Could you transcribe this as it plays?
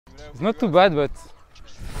It's not too bad, but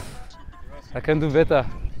I can do better.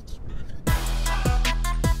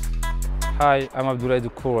 Hi, I'm Abdoulaye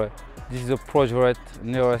Doucouré. This is a project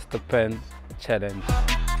nearest the pen challenge.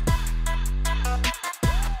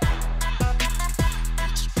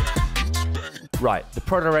 Right, the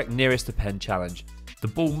Pro-Direct nearest the pen challenge. The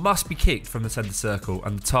ball must be kicked from the centre circle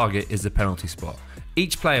and the target is the penalty spot.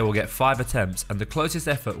 Each player will get 5 attempts and the closest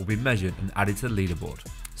effort will be measured and added to the leaderboard.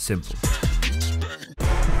 Simple.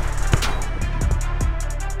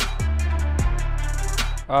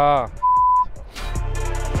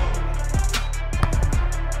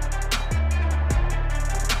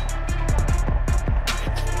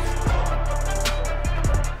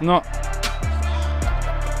 No.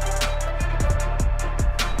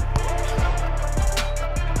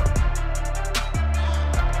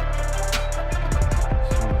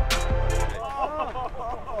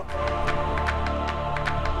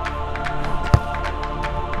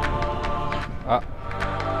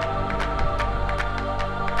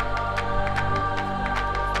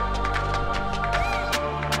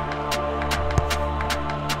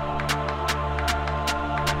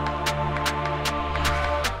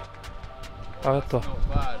 Arrête-toi.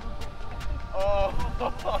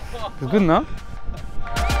 It's good, no?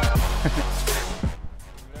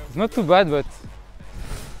 It's not too bad, but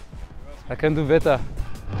I can do better.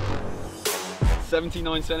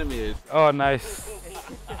 79 centimeters. Oh, nice.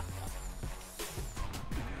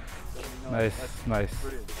 Nice, nice.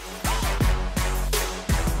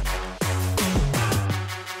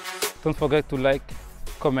 Don't forget to like,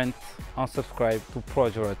 comment and subscribe to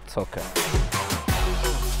Project Soccer.